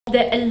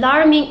The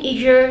alarming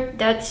issue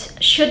that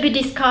should be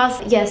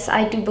discussed. Yes,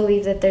 I do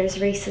believe that there's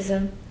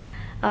racism.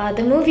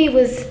 The movie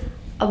was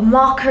a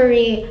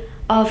mockery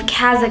of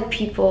Kazakh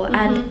people,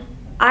 and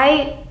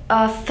I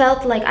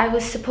felt like I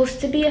was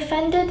supposed to be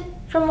offended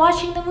from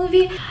watching the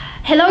movie.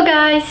 Hello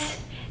guys!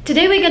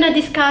 Today we're gonna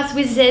discuss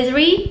with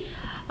Zezre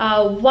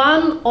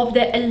one of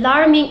the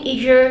alarming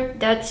issues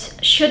that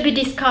should be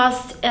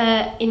discussed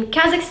in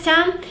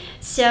Kazakhstan.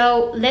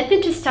 So let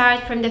me just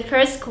start from the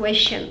first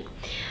question.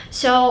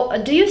 So,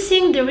 do you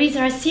think there is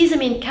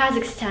racism in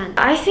Kazakhstan?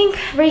 I think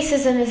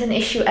racism is an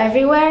issue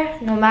everywhere,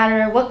 no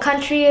matter what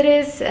country it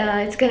is,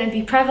 it's going to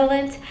be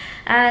prevalent,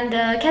 and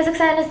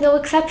Kazakhstan is no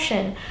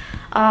exception.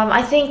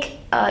 I think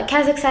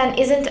Kazakhstan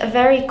isn't a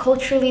very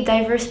culturally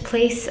diverse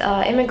place.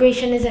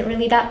 Immigration isn't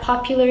really that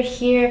popular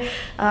here.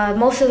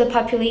 Most of the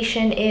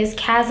population is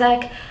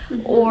Kazakh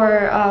or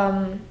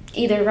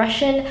either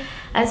Russian.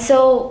 And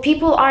so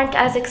people aren't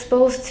as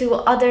exposed to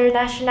other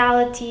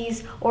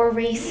nationalities or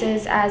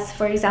races as,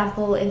 for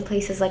example, in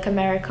places like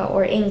America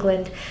or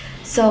England.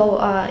 So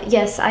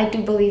yes, I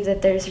do believe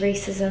that there's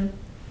racism.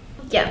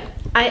 Yeah,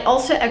 I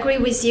also agree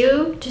with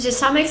you to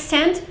some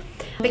extent,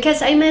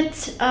 because I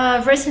met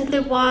recently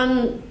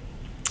one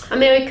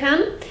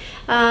American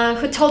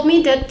who told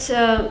me that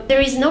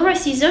there is no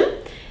racism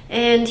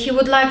and he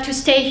would like to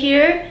stay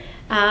here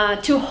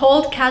to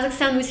hold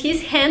Kazakhstan with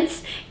his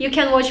hands. You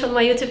can watch on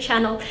my YouTube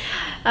channel.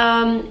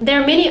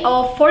 There are many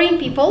foreign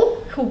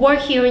people who work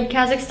here in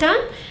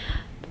Kazakhstan.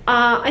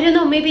 I don't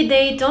know, maybe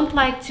they don't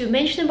like to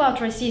mention about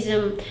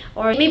racism,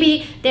 or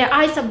maybe their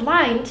eyes are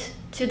blind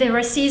to the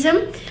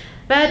racism.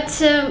 But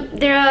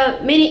there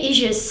are many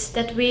issues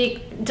that we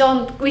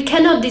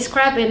cannot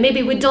describe, and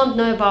maybe we don't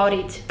know about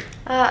it.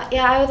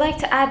 Yeah, I would like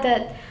to add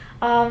that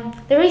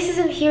the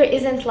racism here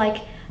isn't like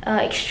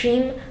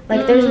extreme.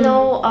 Like there's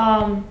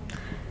no.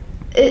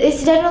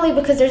 It's generally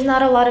because there's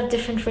not a lot of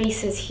different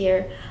races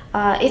here.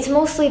 It's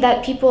mostly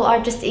that people are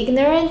just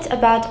ignorant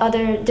about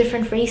other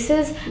different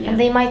races, and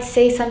they might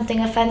say something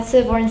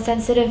offensive or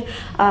insensitive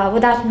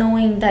without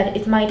knowing that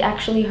it might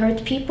actually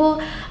hurt people.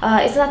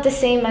 It's not the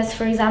same as,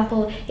 for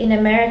example, in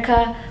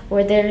America,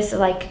 where there's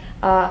like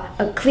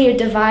a clear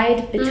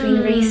divide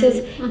between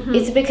races.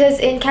 It's because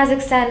in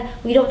Kazakhstan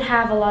we don't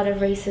have a lot of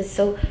races,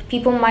 so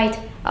people might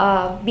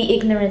be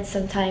ignorant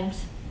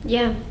sometimes.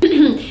 Yeah.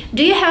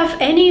 Do you have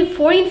any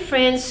foreign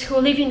friends who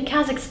live in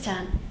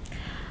Kazakhstan?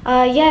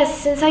 Yes,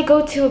 since I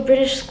go to a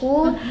British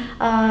school,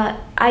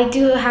 I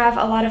do have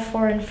a lot of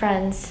foreign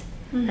friends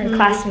and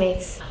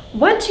classmates.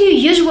 What do you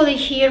usually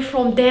hear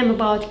from them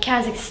about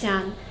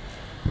Kazakhstan?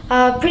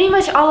 Pretty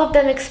much all of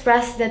them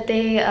express that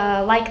they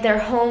like their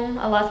home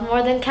a lot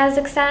more than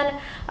Kazakhstan,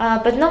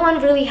 but no one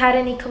really had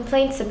any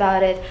complaints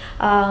about it.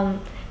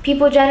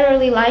 People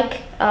generally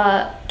like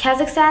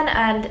Kazakhstan,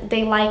 and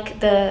they like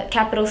the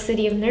capital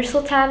city of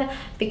Nur-Sultan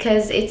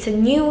because it's a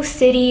new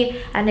city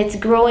and it's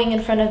growing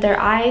in front of their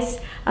eyes.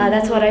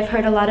 That's what I've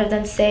heard a lot of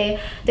them say.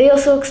 They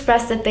also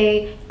expressed that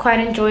they quite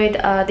enjoyed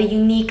the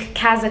unique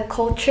Kazakh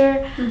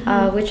culture,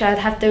 which I'd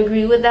have to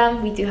agree with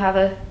them. We do have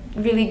a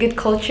really good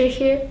culture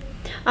here.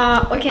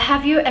 Okay,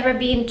 have you ever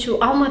been to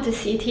Almaty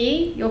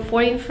city, your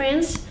foreign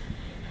friends?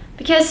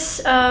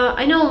 Because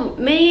I know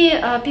many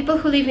people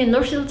who live in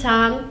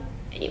Nur-Sultan,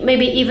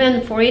 maybe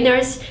even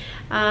foreigners,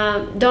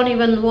 don't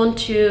even want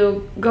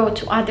to go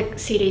to other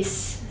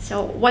cities.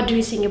 So what do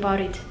you think about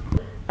it?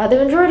 The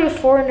majority of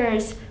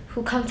foreigners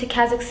who come to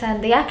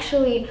Kazakhstan, they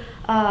actually,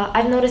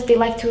 I've noticed they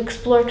like to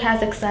explore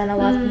Kazakhstan a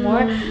lot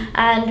more,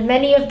 and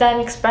many of them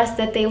express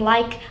that they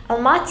like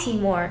Almaty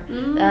more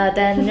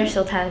than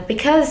Nur-Sultan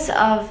because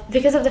of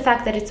the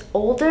fact that it's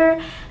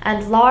older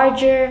and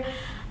larger,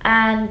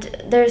 and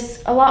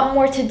there's a lot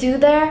more to do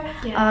there.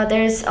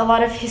 There's a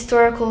lot of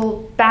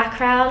historical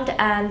background,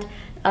 and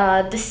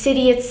the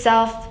city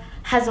itself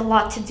has a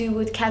lot to do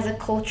with Kazakh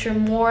culture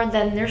more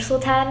than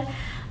Nur-Sultan.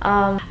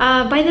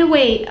 By the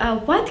way,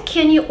 what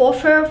can you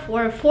offer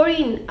for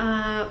foreign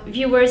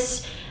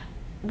viewers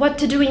what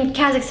to do in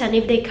Kazakhstan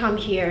if they come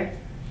here?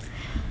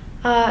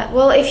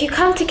 Well, if you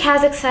come to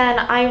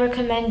Kazakhstan, I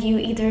recommend you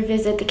either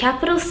visit the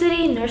capital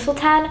city,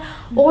 Nur-Sultan,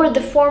 or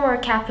the former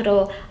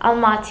capital,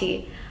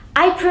 Almaty.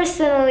 I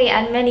personally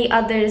and many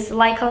others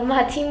like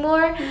Almaty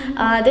more.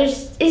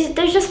 There's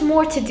just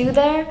more to do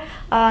there.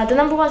 The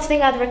number one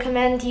thing I'd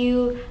recommend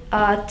you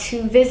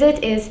to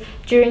visit is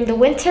during the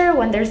winter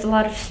when there's a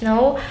lot of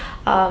snow.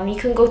 You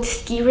can go to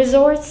ski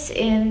resorts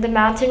in the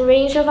mountain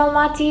range of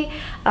Almaty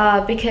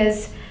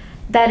because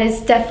that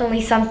is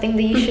definitely something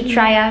that you should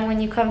try out when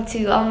you come to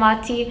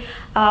Almaty.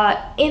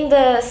 In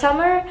the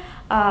summer,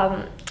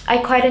 I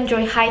quite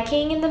enjoy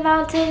hiking in the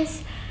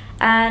mountains,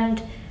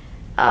 and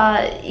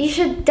you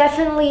should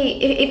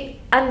definitely,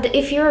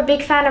 if you're a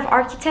big fan of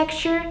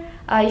architecture,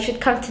 you should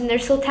come to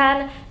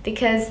Nur-Sultan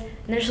because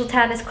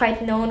Nur-Sultan is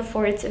quite known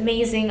for its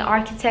amazing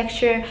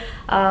architecture.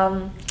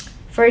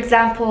 For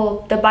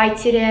example, the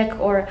Bayterek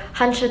or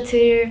Han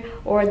Chatır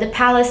or the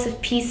Palace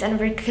of Peace and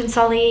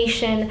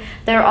Reconciliation,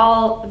 they're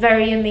all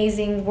very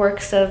amazing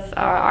works of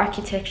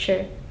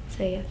architecture.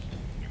 So yeah.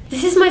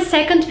 This is my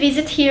second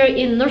visit here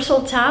in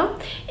Nur-Sultan,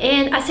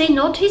 and as I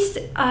noticed,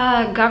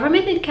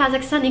 government in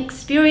Kazakhstan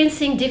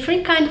experiencing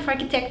different kind of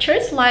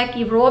architectures like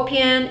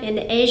European and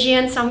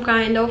Asian, some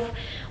kind of.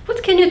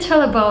 What can you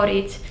tell about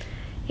it?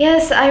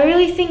 Yes, I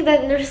really think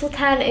that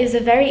Nur-Sultan is a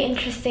very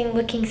interesting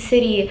looking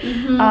city.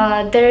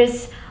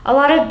 There's a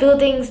lot of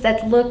buildings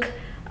that look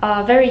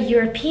very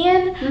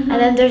European, and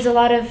then there's a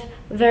lot of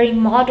very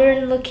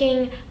modern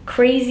looking,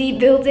 crazy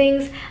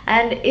buildings,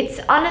 and it's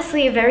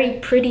honestly a very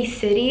pretty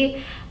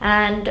city.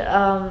 And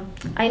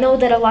I know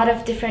that a lot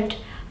of different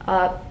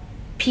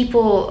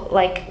people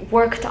like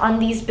worked on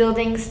these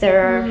buildings. There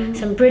are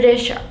some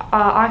British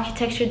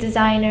architecture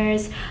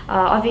designers.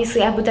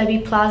 Obviously Abu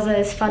Dhabi Plaza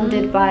is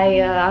funded by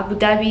Abu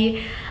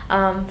Dhabi,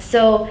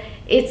 so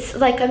it's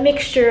like a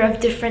mixture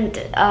of different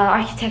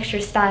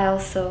architecture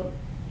styles, so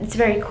it's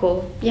very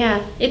cool.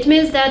 Yeah, it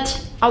means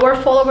that our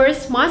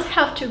followers must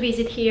have to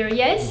visit here,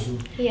 yes?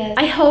 Yes.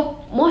 I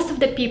hope most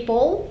of the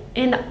people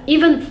and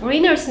even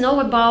foreigners know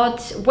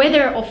about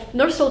weather of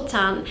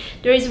Nur-Sultan.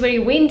 There is very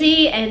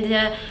windy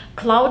and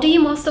cloudy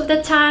most of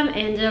the time,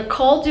 and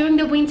cold during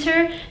the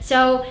winter.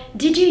 So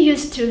did you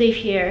used to live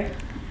here?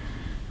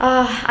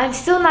 I'm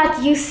still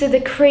not used to the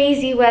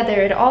crazy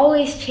weather. It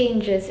always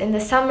changes. In the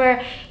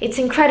summer it's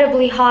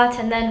incredibly hot,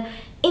 and then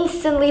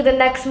instantly the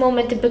next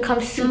moment it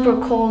becomes super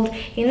cold.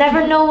 You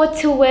never know what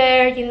to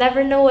wear, you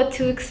never know what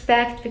to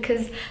expect,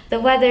 because the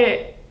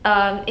weather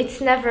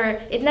it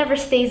never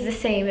stays the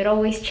same. It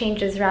always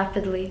changes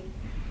rapidly.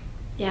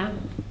 Yeah.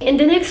 And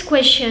the next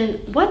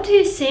question, what do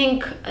you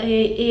think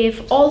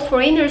if all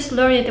foreigners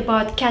learned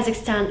about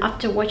Kazakhstan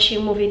after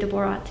watching movie The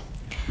Borat?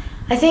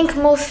 I think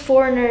most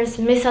foreigners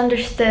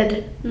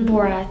misunderstood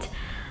Borat.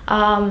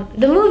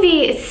 The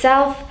movie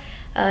itself,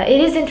 it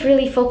isn't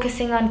really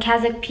focusing on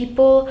Kazakh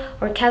people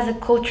or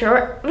Kazakh culture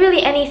or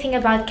really anything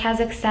about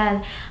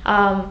Kazakhstan.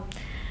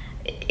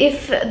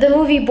 If the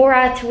movie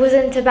Borat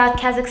wasn't about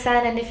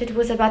Kazakhstan, and if it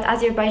was about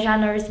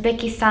Azerbaijan or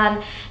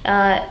Uzbekistan,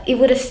 it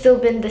would have still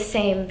been the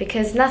same,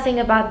 because nothing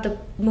about the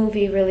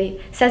movie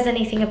really says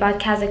anything about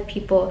Kazakh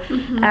people.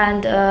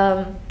 And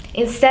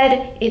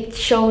instead it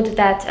showed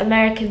that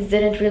Americans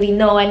didn't really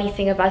know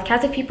anything about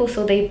Kazakh people,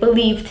 so they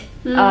believed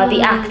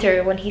the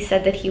actor when he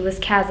said that he was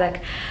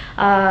Kazakh.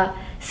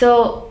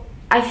 So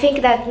I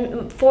think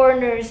that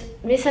foreigners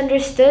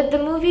misunderstood the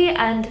movie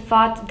and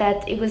thought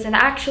that it was an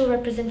actual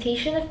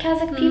representation of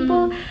Kazakh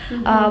people,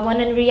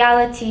 when in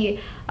reality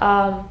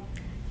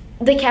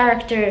the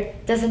character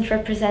doesn't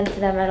represent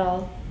them at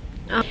all.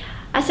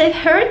 As I've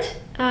heard,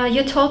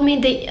 you told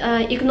me the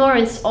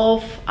ignorance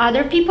of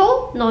other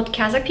people, not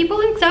Kazakh people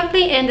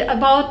exactly, and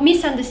about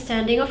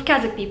misunderstanding of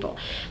Kazakh people.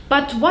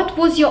 But what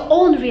was your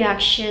own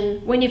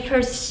reaction when you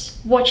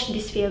first watched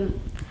this film?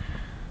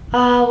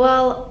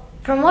 Well,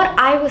 from what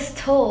I was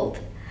told,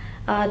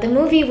 the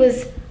movie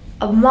was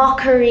a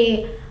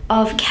mockery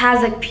of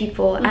Kazakh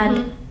people,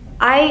 and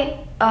I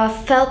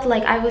felt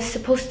like I was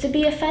supposed to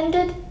be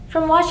offended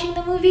from watching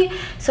the movie.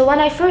 So when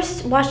I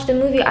first watched the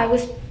movie, I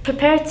was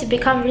prepared to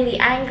become really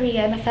angry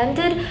and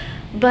offended,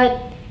 but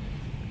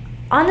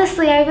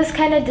honestly I was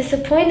kind of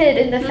disappointed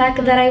in the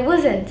fact that I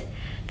wasn't,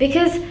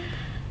 because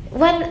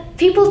when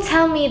people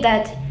tell me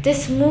that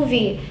this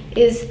movie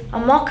is a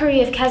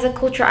mockery of Kazakh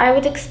culture, I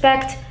would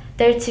expect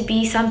there to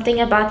be something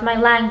about my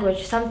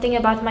language, something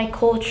about my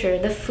culture,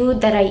 the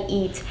food that I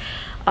eat,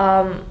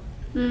 the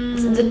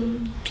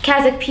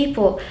Kazakh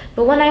people.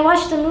 But when I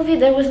watched the movie,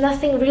 there was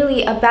nothing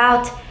really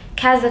about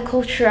Kazakh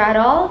culture at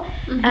all,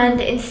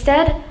 and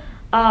instead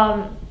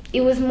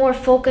it was more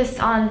focused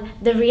on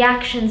the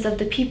reactions of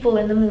the people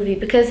in the movie,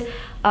 because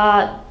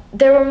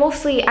there were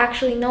mostly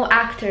actually no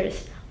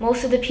actors.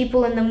 Most of the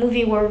people in the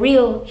movie were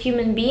real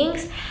human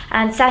beings,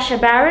 and Sacha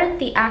Baron,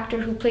 the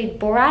actor who played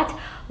Borat,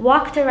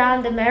 walked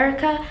around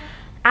America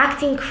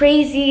acting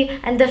crazy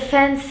and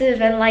defensive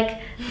and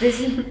like this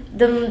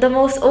the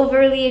most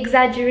overly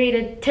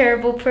exaggerated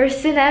terrible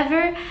person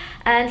ever,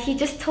 and he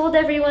just told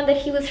everyone that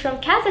he was from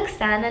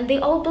Kazakhstan, and they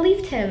all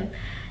believed him,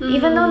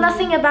 even though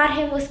nothing about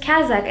him was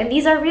Kazakh, and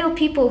these are real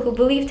people who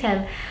believed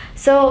him.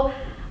 So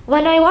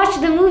when I watched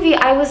the movie,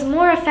 I was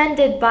more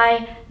offended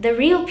by the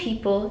real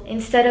people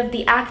instead of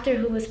the actor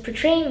who was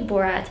portraying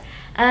Borat.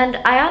 And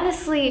I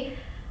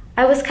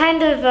was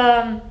kind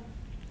of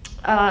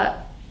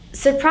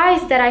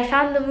surprised that I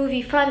found the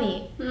movie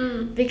funny,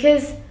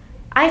 because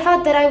I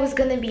thought that I was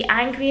going to be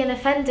angry and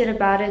offended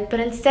about it, but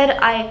instead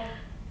I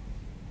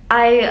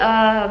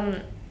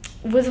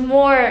was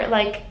more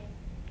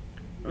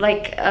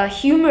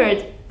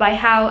humored by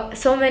how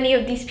so many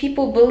of these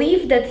people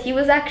believed that he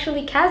was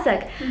actually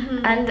Kazakh,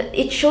 and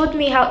it showed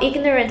me how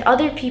ignorant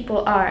other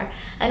people are.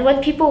 And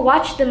when people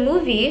watched the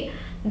movie,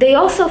 they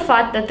also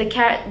thought that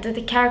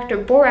the character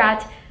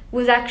Borat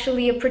was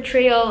actually a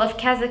portrayal of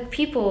Kazakh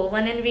people,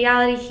 when in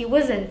reality he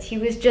wasn't. He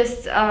was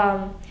just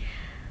how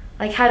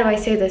do I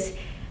say this?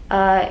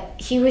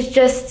 He was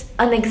just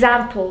an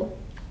example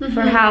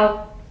for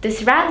how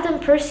this random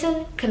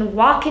person can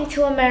walk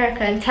into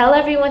America and tell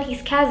everyone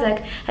he's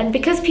Kazakh, and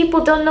because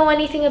people don't know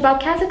anything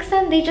about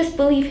Kazakhstan, they just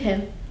believe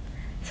him.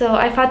 So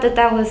I thought that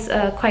that was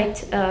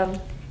quite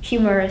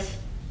humorous.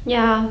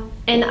 Yeah,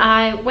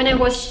 and when I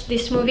watched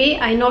this movie,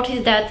 I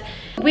noticed that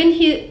when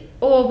he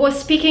was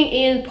speaking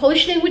in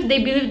Polish language,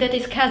 they believe that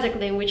it's Kazakh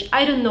language.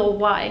 I don't know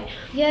why.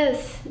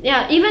 Yes.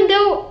 Yeah, even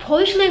though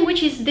Polish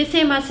language is the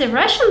same as a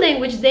Russian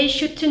language, they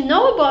should to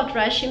know about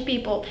Russian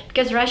people,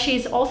 because Russia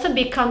is also a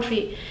big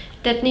country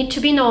that need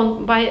to be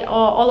known by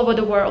all over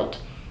the world.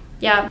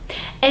 Yeah.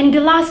 And the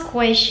last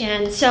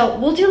question. So,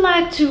 would you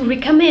like to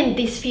recommend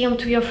this film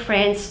to your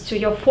friends, to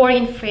your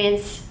foreign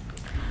friends?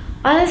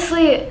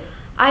 Honestly,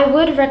 I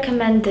would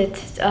recommend it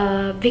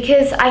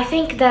because I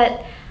think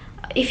that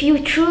if you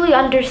truly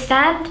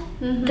understand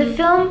the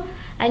film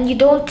and you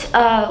don't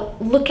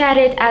look at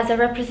it as a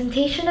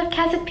representation of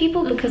Kazakh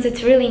people, because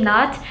it's really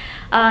not,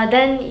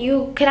 then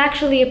you can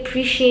actually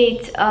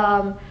appreciate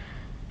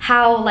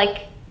how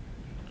like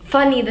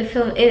funny the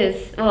film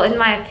is. Well, in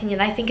my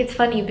opinion, I think it's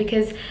funny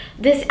because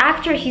this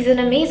actor, he's an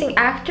amazing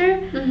actor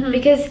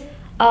because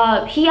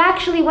he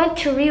actually went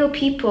to real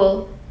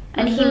people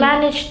and he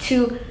managed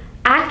to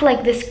act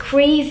like this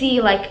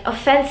crazy, like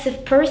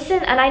offensive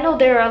person. And I know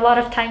there are a lot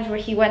of times where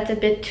he went a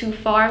bit too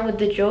far with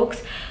the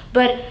jokes,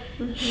 but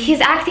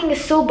his acting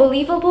is so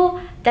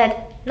believable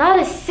that not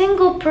a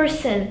single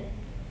person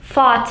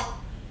thought,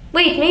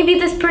 wait, maybe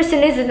this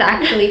person isn't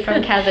actually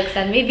from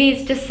Kazakhstan, maybe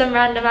it's just some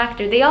random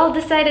actor. They all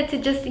decided to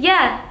just,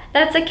 yeah,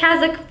 that's a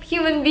Kazakh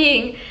human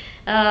being.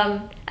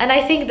 And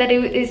I think that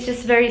it is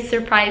just very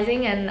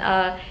surprising,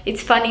 and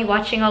it's funny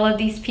watching all of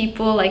these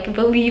people like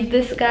believe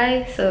this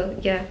guy. So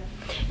yeah.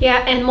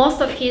 Yeah, and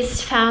most of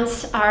his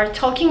fans are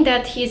talking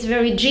that he's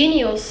very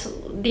genius,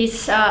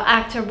 this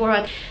actor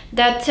Borat,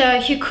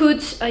 that he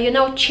could,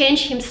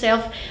 change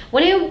himself.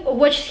 When I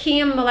watched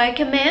him like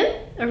a man,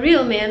 a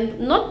real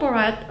man, not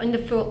Borat in the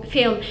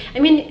film. I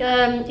mean,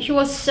 he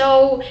was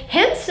so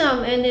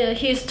handsome, and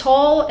he's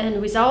tall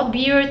and without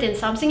beard and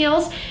something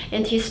else,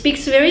 and he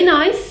speaks very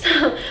nice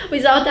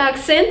without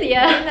accent.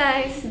 Yeah, very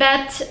nice.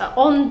 But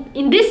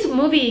in this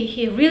movie,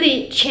 he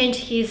really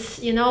changed his,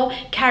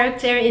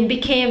 character and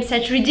became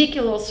such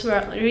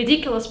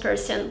ridiculous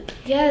person.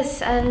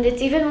 Yes, and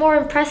it's even more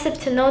impressive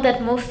to know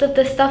that most of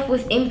the stuff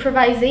was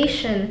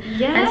improvisation.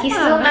 Yeah, and he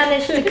still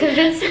managed to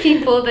convince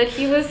people that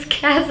he was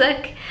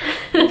Kazakh.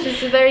 Which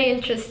is very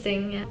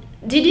interesting. Yeah.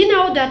 Did you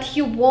know that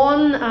he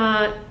won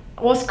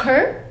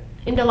Oscar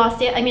in the last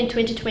year? I mean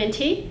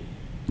 2020?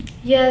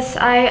 Yes,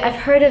 I've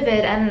heard of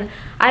it, and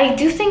I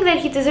do think that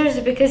he deserves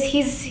it because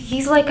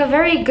he's like a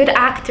very good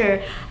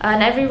actor,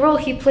 and every role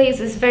he plays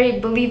is very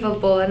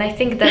believable, and I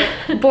think that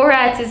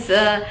Borat is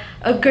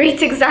a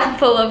great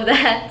example of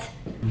that.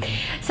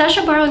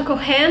 Sacha Baron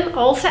Cohen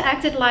also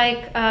acted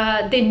like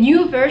the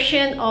new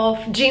version of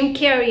Jim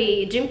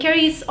Carrey. Jim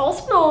Carrey is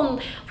also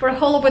known for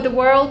all over the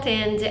world,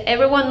 and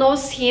everyone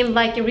knows him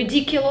like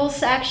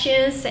ridiculous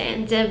actions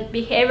and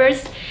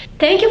behaviors.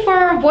 Thank you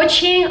for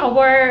watching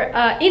our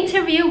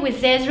interview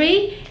with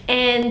Zezre,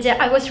 and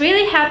I was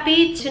really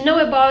happy to know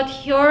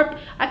about your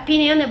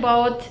opinion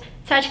about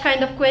such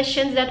kind of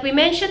questions that we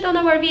mentioned on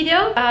our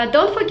video.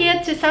 Don't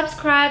forget to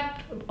subscribe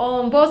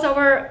on both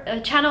our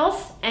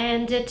channels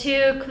and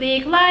to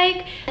click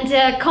like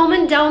and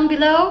comment down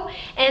below,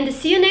 and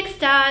see you next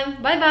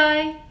time. Bye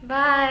bye.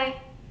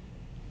 Bye.